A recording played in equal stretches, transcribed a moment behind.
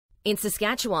In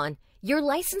Saskatchewan, your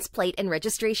license plate and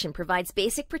registration provides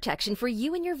basic protection for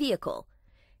you and your vehicle.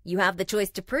 You have the choice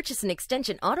to purchase an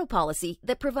extension auto policy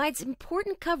that provides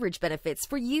important coverage benefits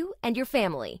for you and your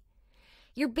family.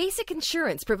 Your basic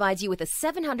insurance provides you with a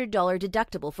 $700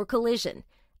 deductible for collision,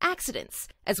 accidents,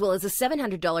 as well as a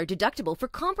 $700 deductible for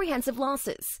comprehensive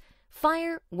losses,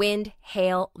 fire, wind,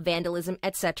 hail, vandalism,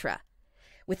 etc.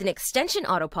 With an extension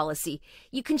auto policy,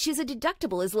 you can choose a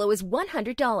deductible as low as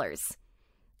 $100.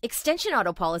 Extension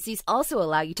auto policies also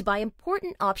allow you to buy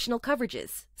important optional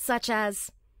coverages, such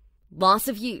as loss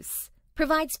of use,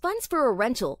 provides funds for a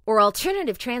rental or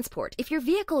alternative transport if your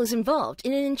vehicle is involved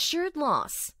in an insured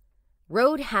loss.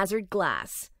 Road hazard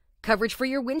glass, coverage for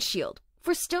your windshield,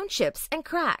 for stone chips and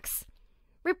cracks.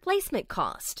 Replacement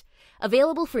cost,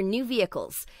 available for new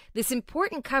vehicles. This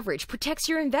important coverage protects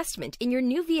your investment in your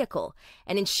new vehicle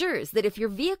and ensures that if your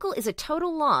vehicle is a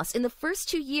total loss in the first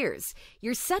 2 years,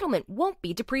 your settlement won't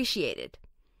be depreciated.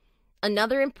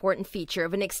 Another important feature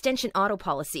of an extension auto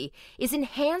policy is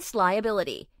enhanced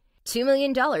liability. $2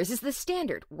 million is the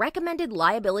standard recommended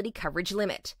liability coverage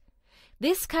limit.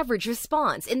 This coverage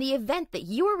responds in the event that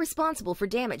you are responsible for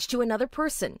damage to another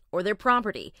person or their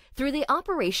property through the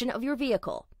operation of your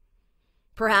vehicle.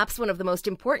 Perhaps one of the most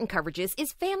important coverages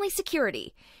is family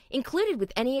security, included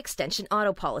with any extension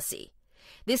auto policy.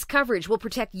 This coverage will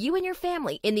protect you and your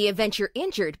family in the event you're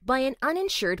injured by an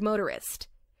uninsured motorist.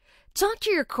 Talk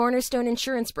to your Cornerstone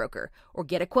Insurance broker or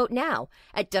get a quote now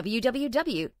at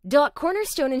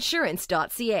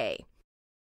www.cornerstoneinsurance.ca.